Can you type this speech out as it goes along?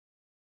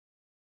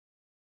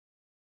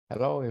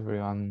Hello,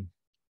 everyone.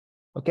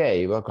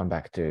 Okay, welcome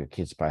back to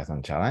Kids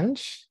Python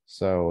Challenge.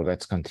 So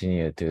let's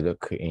continue to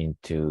look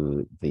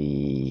into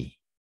the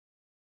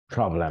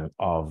problem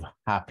of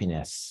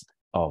happiness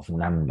of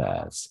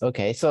numbers.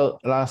 Okay, so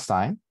last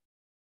time,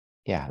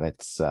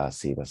 let's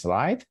see the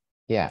slide.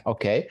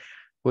 Okay.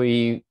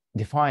 We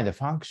defined a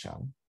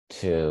function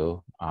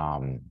to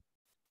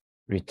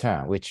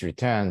return, which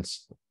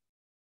returns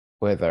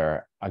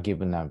whether a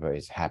given number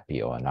is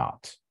happy or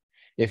not.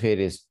 If it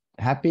is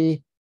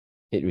happy,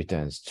 it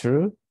returns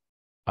true,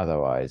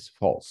 otherwise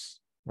false,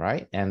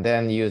 right? And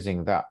then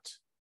using that,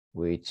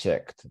 we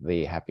checked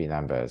the happy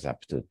numbers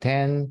up to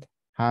 10,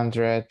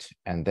 100,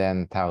 and then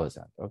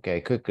 1,000. Okay,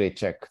 quickly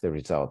check the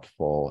result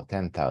for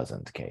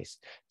 10,000 case.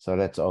 So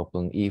let's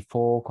open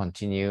E4,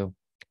 continue,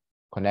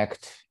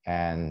 connect,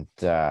 and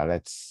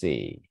let's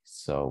see.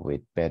 So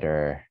we'd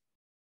better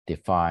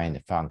define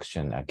the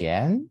function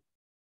again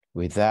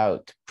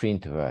without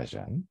print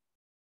version.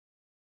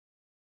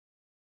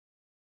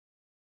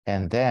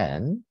 And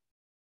then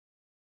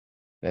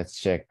let's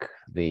check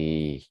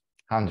the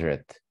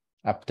 100,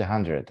 up to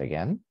 100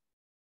 again.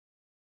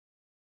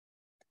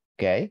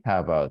 Okay, how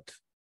about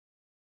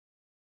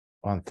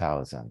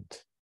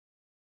 1,000?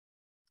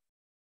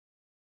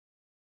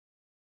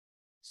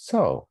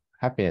 So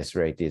happiness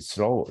rate is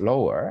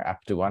lower,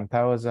 up to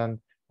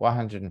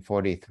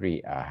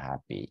 1,143 are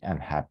happy, and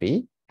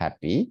happy.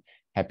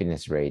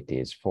 Happiness rate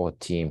is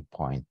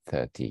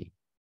 14.30.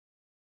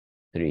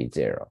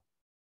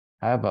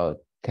 How about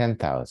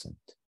 10,000?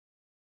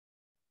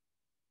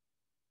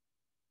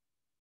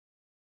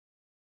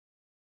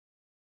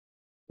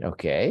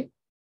 Okay,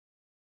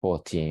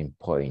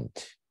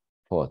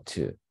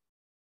 14.42.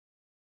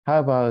 How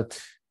about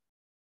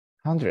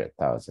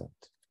 100,000?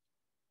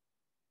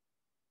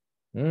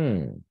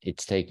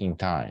 It's taking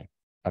time,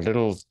 a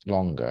little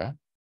longer,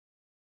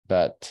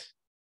 but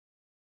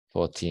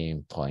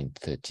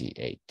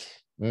 14.38.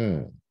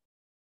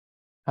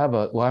 How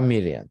about 1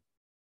 million?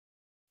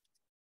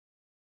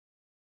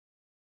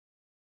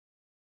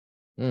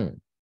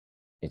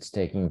 It's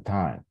taking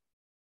time,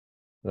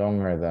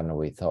 longer than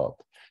we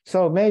thought.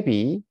 So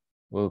maybe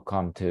we'll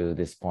come to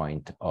this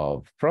point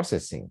of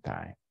processing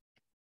time.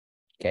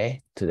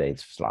 Okay,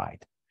 today's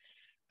slide.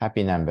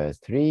 Happy number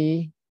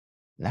 3.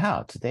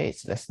 Now, today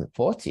it's less than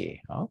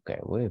 40. Okay,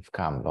 we've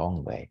come a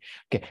long way.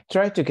 Okay,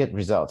 try to get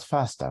results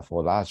faster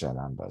for larger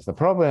numbers. The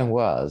problem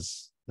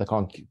was the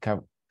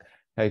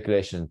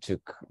calculation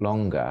took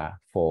longer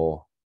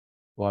for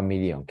 1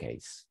 million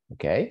case.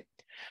 Okay,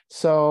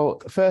 so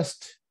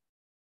first,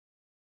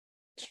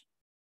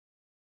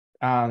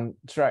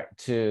 try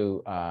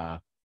to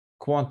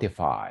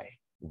quantify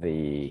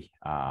the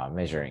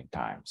measuring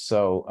time.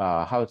 So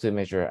how to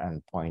measure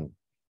and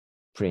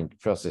print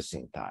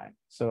processing time.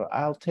 So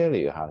I'll tell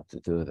you how to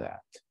do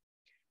that.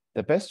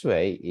 The best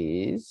way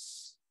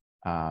is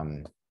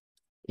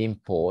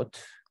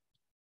import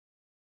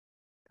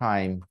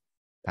time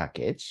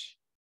package.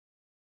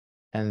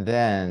 And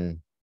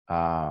then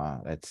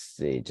let's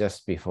see,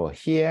 just before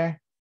here,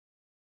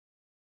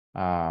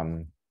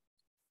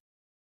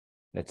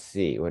 let's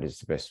see, what is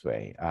the best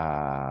way?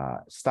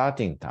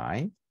 Starting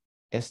time,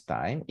 S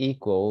time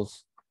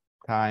equals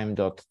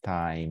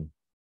time.time,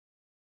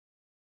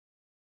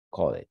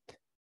 call it.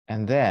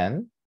 And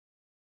then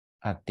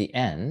at the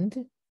end,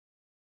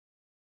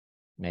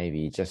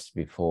 maybe just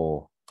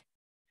before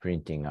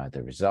printing out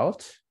the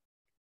result,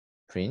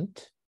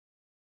 print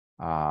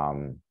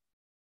time,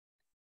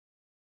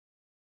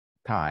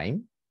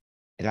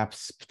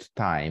 elapsed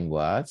time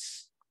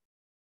was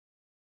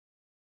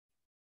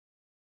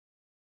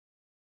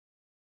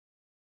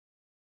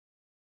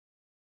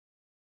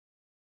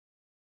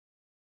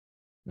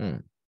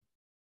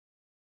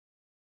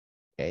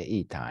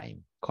E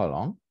time,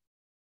 colon,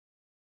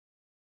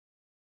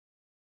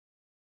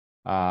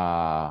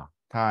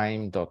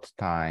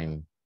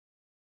 time.time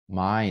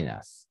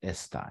minus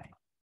S time.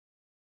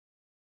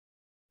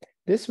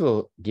 This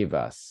will give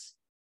us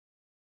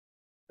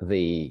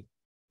the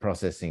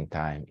processing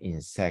time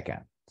in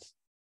seconds.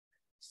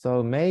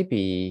 So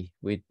maybe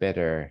we'd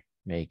better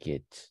make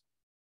it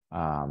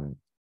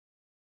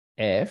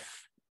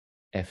F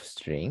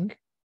string,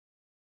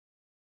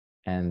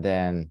 and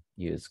then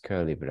use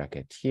curly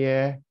bracket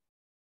here.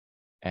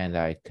 And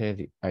I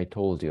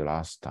told you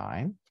last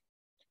time,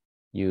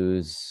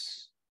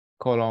 use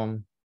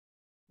column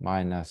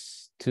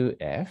minus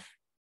 2F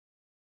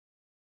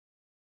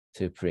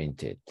to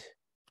print it.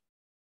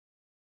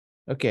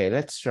 Okay,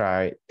 let's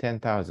try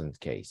 10,000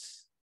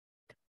 case.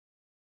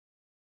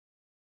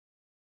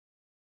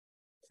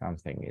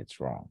 Something is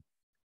wrong.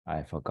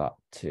 I forgot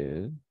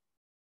to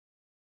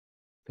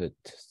put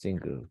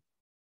single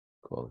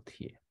quote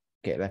here.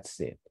 Okay, let's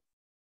see it.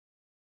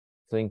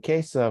 So in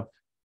case of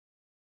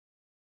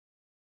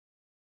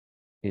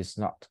is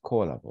not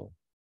callable,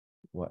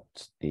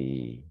 what's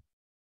the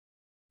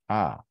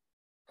I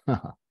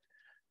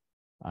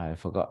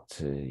forgot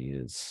to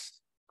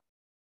use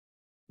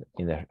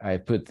I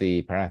put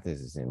the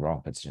parentheses in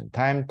wrong position.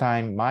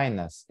 Time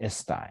minus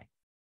S time.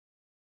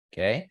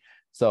 Okay,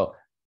 so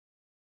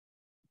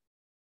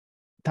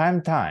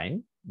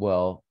time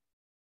will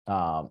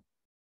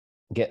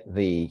get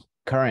the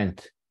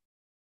current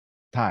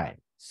time.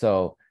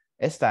 So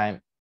S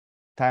time,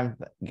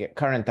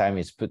 current time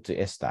is put to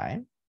S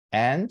time,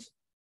 and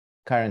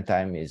current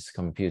time is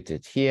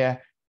computed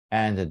here,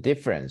 and the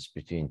difference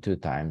between two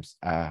times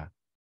are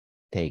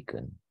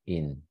taken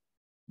in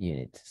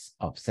units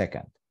of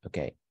second.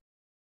 Okay.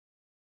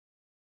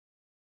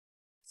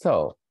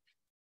 So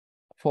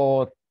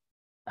for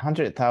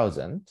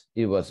 100,000,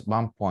 it was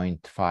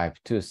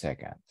 1.52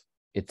 seconds.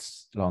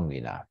 It's long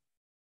enough.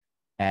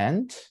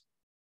 And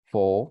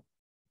for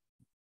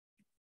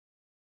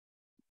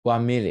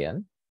 1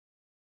 million,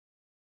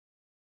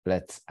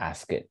 let's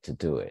ask it to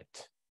do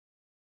it.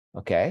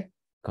 Okay,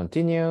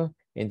 continue.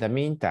 In the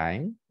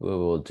meantime, we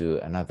will do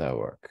another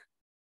work.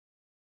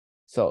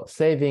 So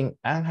saving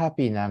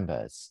unhappy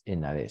numbers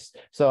in a list.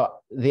 So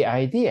the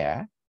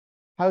idea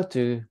how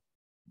to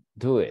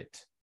do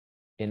it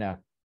in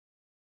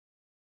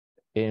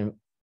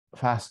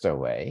faster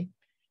way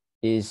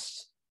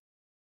is,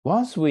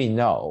 once we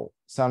know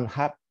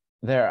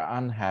there are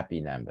unhappy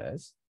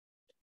numbers,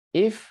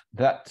 if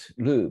that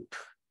loop,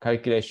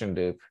 calculation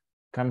loop,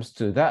 comes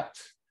to that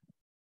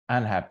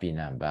unhappy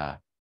number,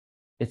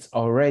 it's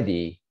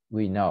already,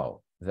 we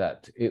know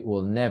that it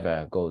will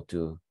never go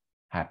to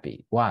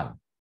happy 1.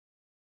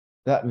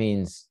 That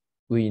means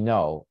we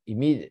know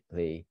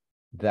immediately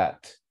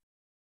that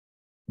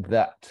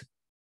that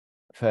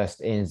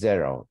first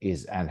n0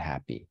 is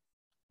unhappy.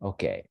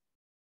 Okay.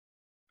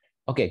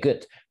 Okay,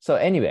 good. So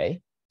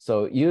anyway,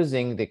 so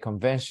using the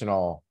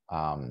conventional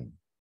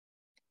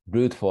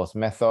brute force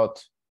method,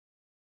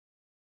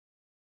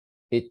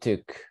 it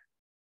took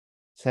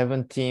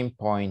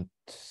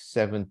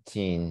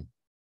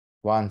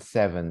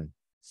 17.1717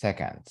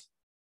 seconds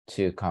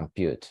to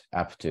compute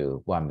up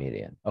to 1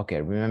 million.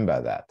 Okay,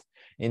 remember that.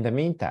 In the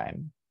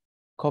meantime,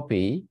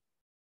 copy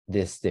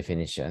this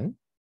definition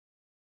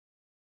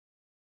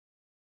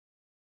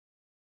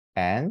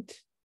and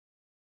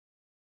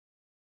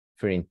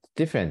print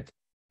different,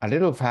 a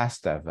little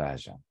faster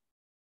version.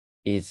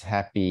 Is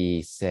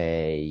happy,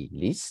 say,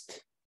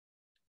 list.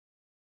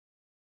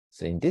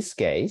 So in this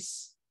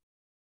case,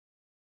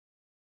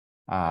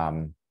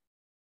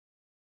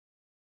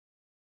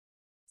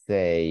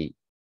 say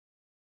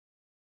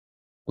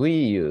we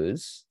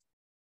use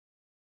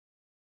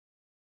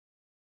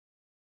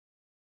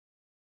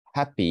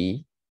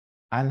happy,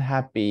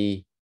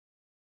 unhappy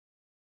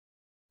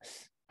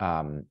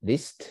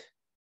list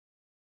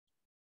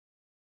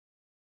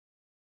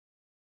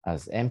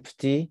as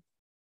empty,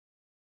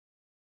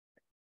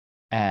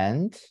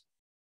 and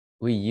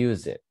we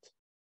use it.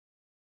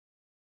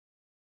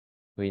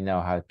 We know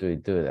how to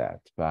do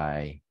that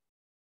by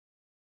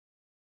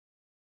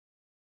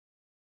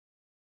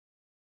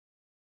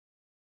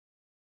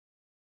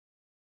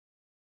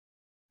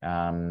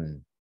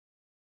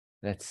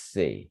let's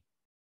see.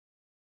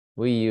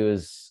 We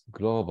use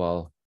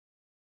global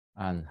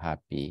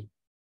unhappy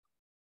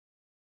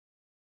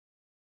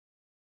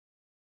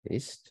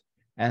list,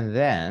 and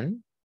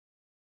then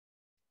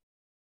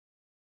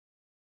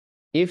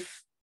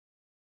if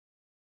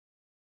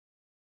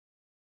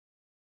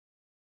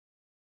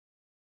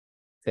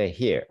say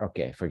here,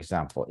 okay, for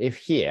example, if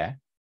here,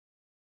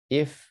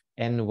 if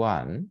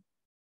n1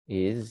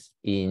 is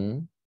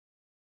in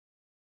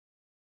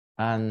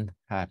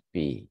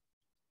unhappy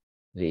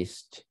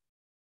list,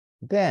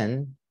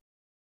 then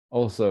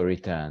also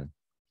return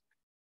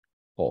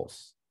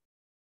false.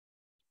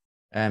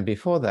 And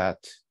before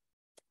that,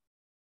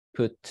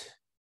 put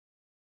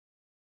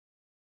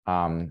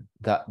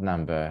that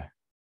number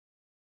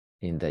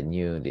in the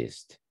new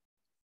list.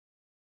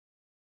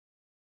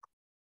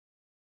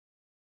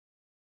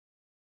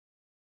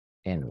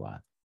 N1.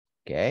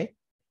 Okay.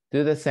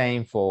 Do the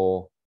same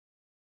for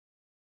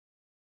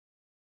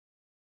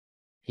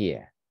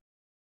here.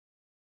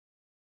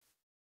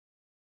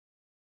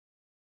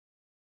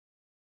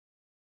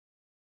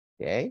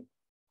 Okay.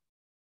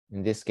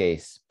 In this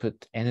case,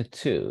 put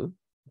N2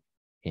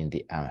 in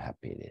the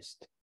unhappy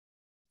list.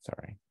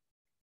 Sorry.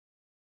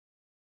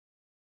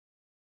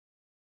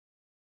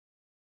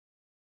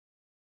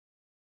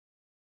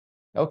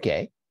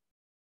 Okay.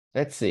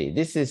 Let's see.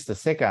 This is the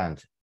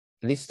second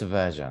list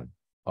version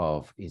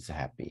of is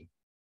happy.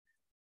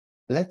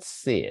 Let's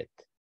see it.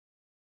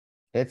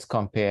 Let's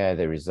compare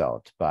the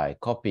result by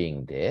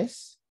copying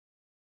this,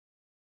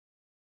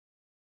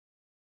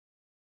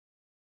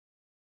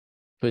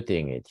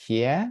 putting it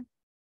here,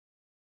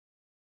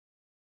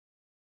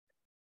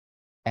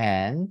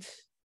 and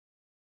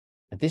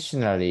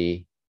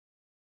additionally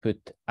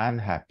put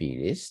unhappy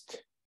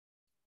list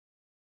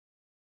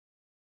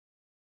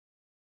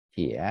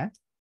here,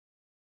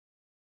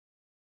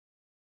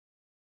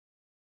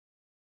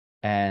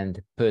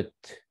 and put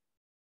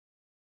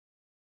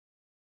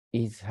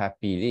is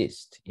happy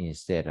list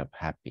instead of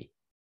happy.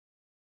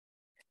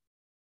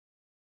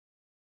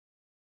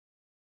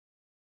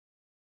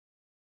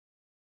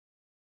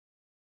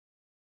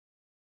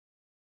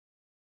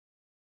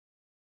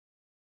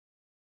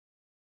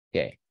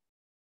 Okay.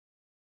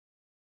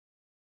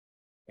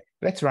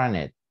 Let's run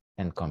it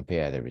and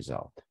compare the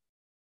result.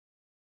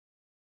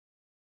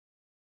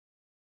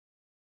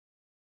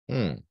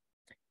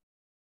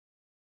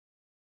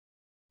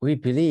 We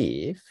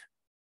believe,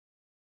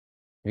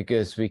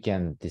 because we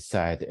can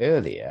decide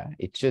earlier,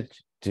 it should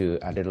do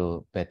a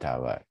little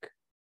better work.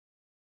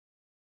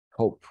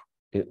 Hope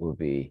it will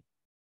be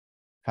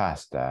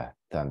faster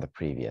than the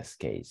previous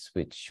case,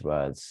 which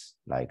was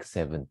like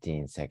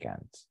 17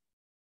 seconds.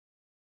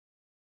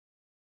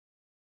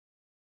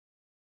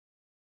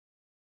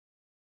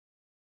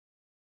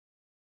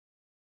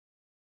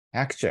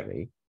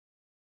 Actually,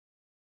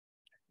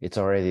 it's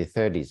already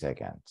 30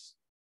 seconds.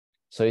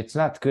 So it's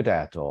not good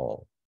at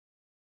all.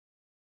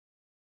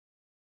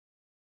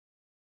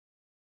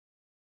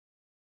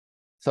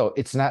 So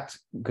it's not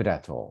good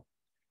at all.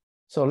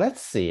 So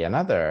let's see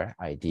another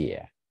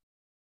idea.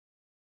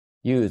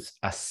 Use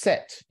a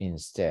set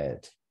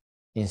instead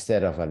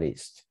of a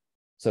list.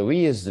 So we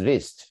use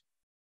list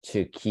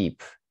to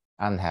keep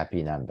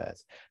unhappy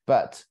numbers,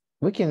 but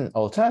we can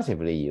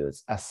alternatively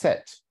use a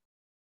set,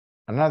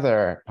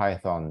 another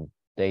Python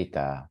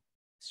data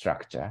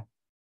structure,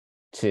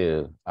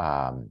 to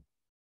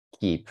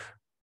keep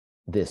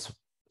this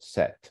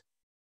set.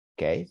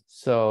 Okay,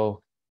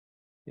 so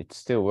it's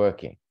still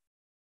working.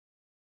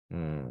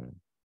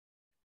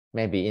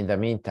 Maybe in the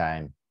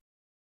meantime,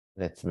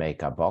 let's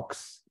make a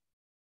box.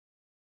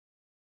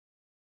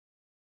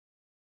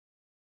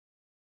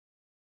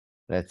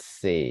 Let's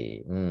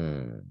see.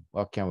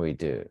 What can we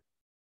do?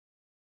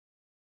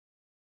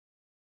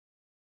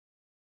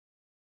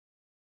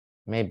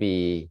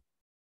 Maybe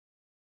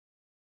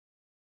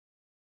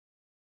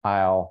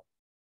I'll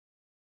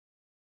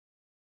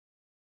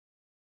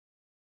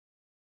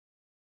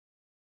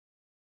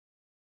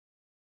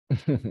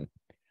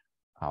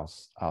I'll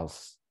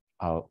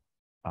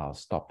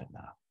stop it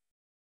now.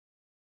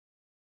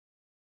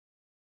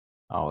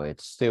 Oh,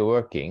 it's still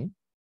working.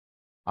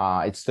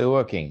 It's still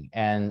working,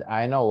 and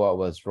I know what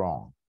was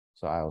wrong,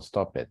 so I'll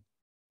stop it.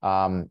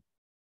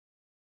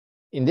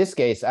 In this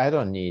case, I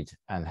don't need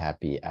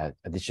unhappy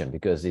addition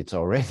because it's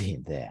already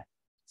there.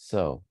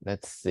 So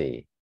let's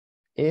see.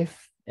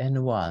 If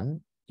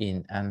n1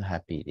 in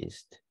unhappy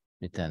list,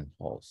 return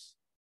false.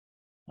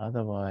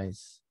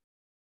 Otherwise,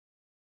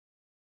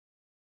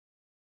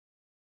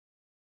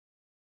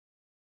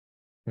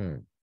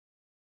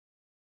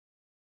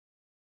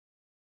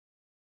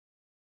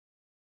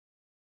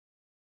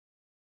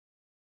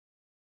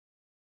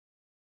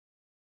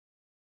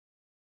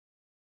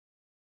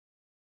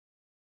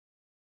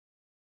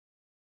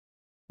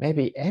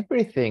 maybe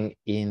everything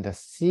in the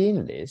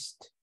scene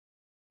list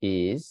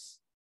is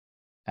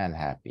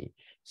unhappy.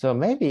 So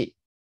maybe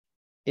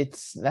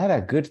it's not a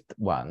good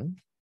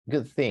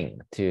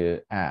thing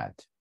to add.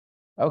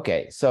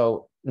 Okay,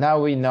 so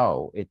now we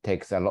know it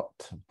takes a lot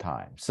of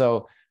time.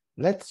 So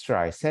let's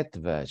try set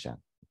version,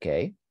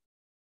 okay?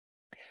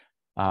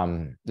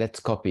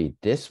 Let's copy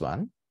this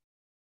one.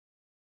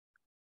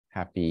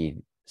 Happy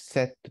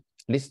set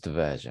list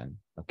version,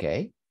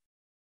 okay?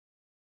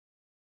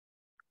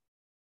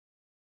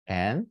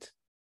 And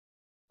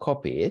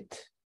copy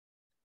it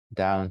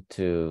down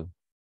to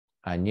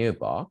a new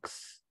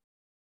box.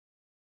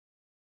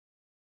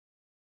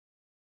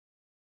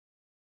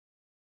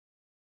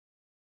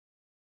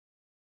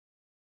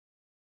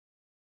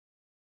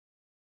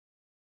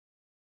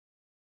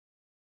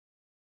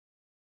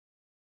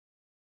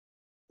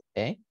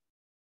 Okay,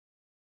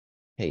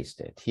 paste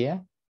it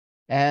here.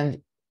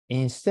 And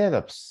instead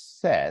of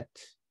set,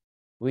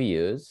 we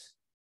use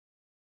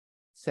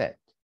set,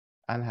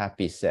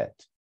 unhappy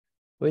set,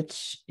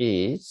 which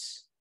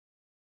is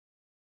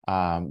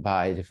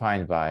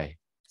defined by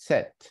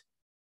set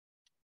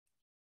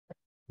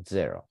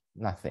 0,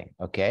 nothing,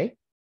 okay?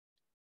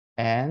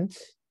 And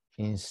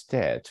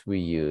instead we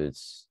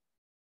use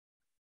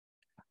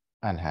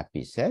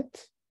unhappy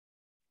set,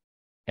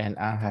 and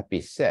unhappy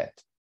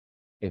set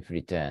if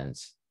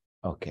returns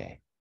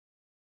okay.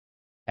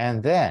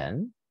 And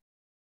then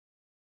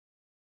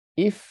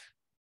if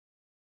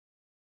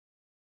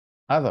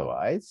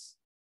otherwise,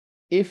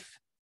 if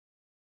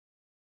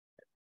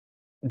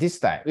this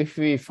time, if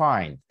we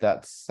find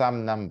that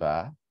some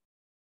number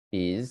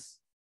is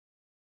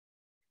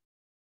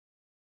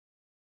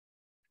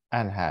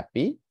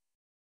unhappy,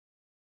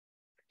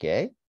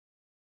 okay,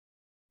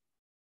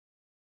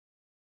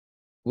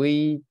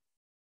 we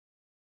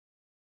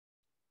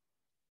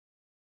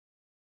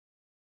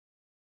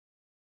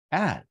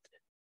add,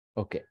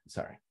 okay,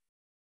 sorry.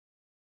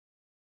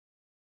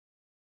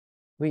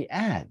 We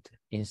add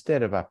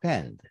instead of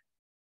append.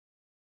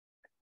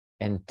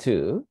 And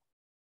 2,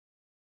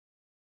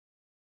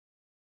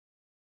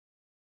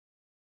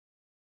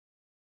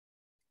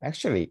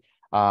 actually,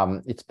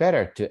 it's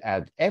better to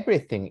add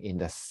everything in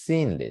the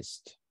scene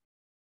list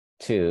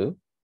to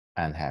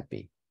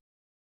unhappy.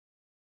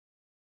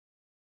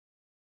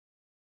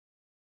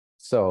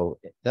 So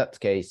in that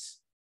case,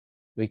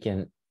 we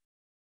can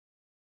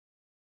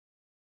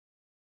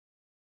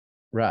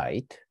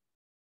write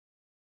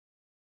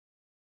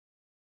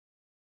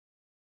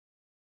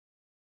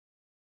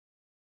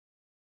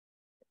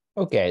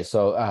Okay,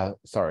 so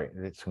sorry,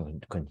 let's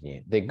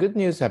continue. The good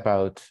news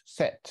about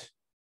set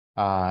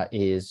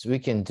is we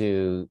can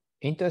do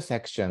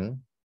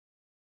intersection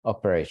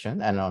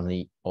operation and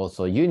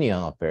also union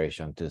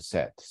operation to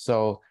set.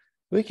 So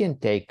we can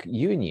take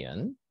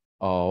union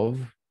of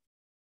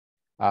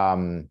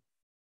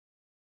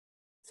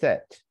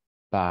set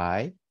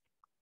by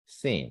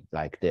scene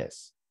like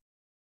this.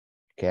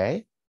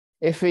 Okay.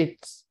 If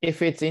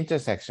it's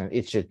intersection,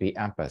 it should be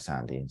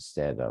ampersand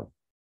instead of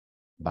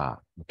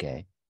bar.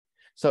 Okay.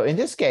 So in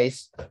this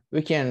case,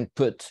 we can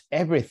put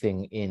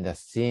everything in the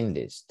scene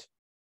list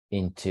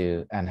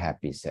into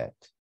unhappy set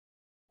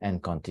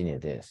and continue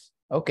this.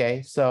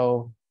 Okay,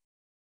 so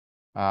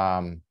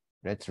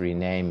let's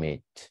rename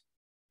it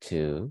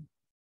to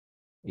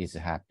is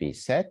happy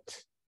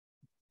set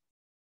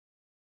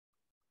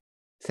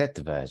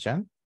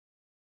version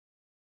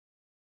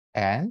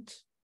and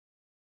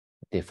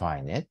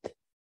define it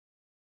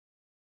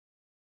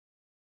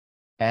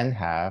and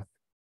have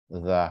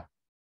the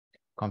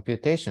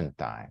computation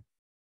time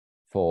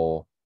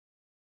for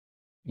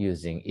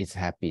using is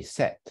happy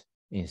set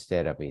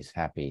instead of is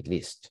happy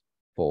list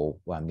for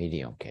 1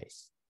 million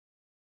case.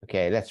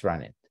 Okay, let's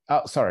run it.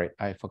 Oh, sorry,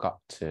 I forgot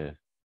to.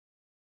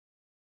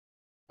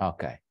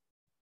 Okay.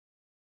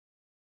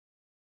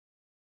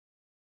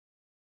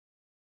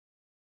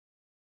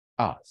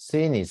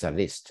 Scene is a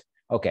list.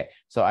 Okay,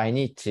 so I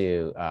need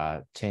to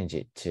change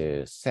it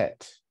to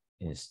set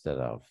instead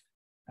of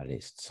a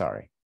list.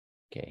 Sorry.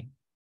 Okay.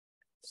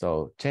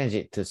 So change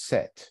it to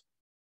set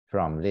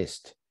from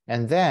list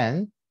and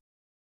then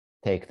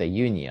take the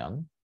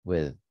union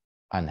with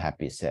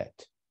unhappy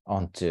set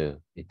onto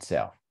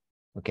itself.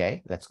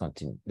 Okay, let's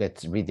continue.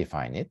 Let's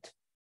redefine it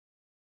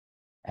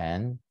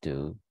and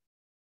do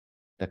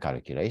the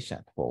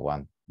calculation for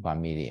 1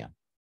 million.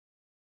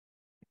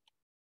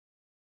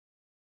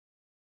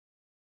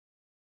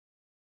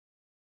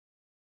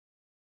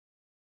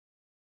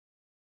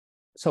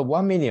 So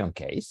 1 million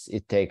case,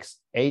 it takes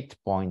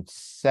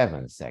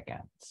 8.7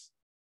 seconds,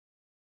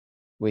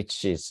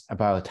 which is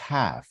about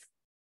half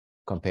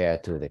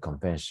compared to the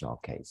conventional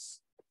case.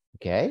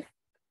 Okay.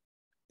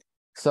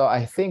 So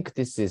I think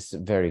this is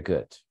very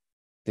good.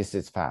 This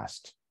is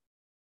fast.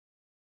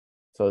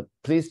 So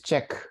please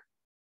check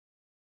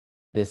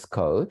this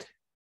code.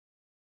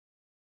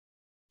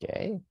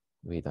 Okay,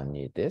 we don't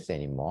need this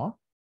anymore.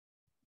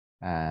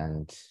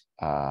 And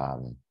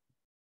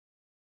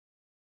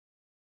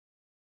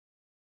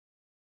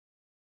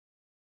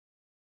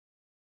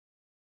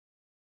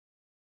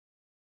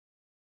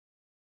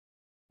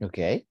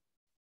okay,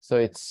 so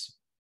it's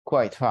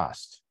quite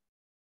fast.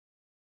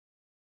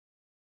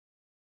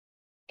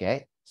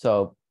 Okay,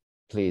 so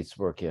please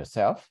work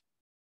yourself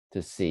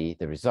to see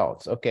the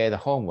results. Okay, the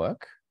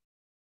homework.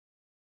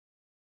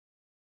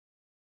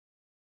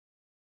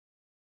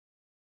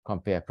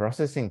 Compare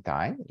processing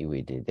time,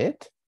 we did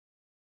it.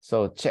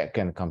 So check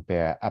and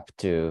compare up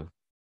to,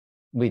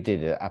 we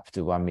did it up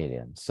to 1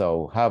 million.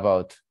 So how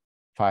about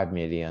 5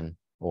 million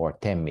or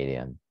 10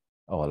 million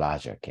or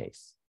larger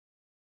case?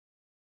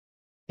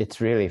 It's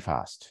really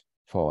fast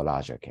for a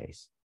larger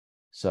case.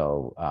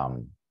 So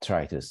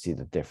try to see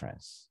the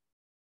difference.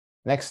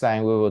 Next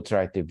time, we will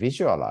try to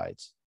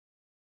visualize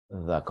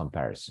the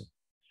comparison.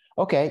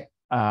 Okay,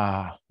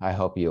 I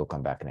hope you'll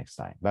come back next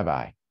time.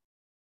 Bye-bye.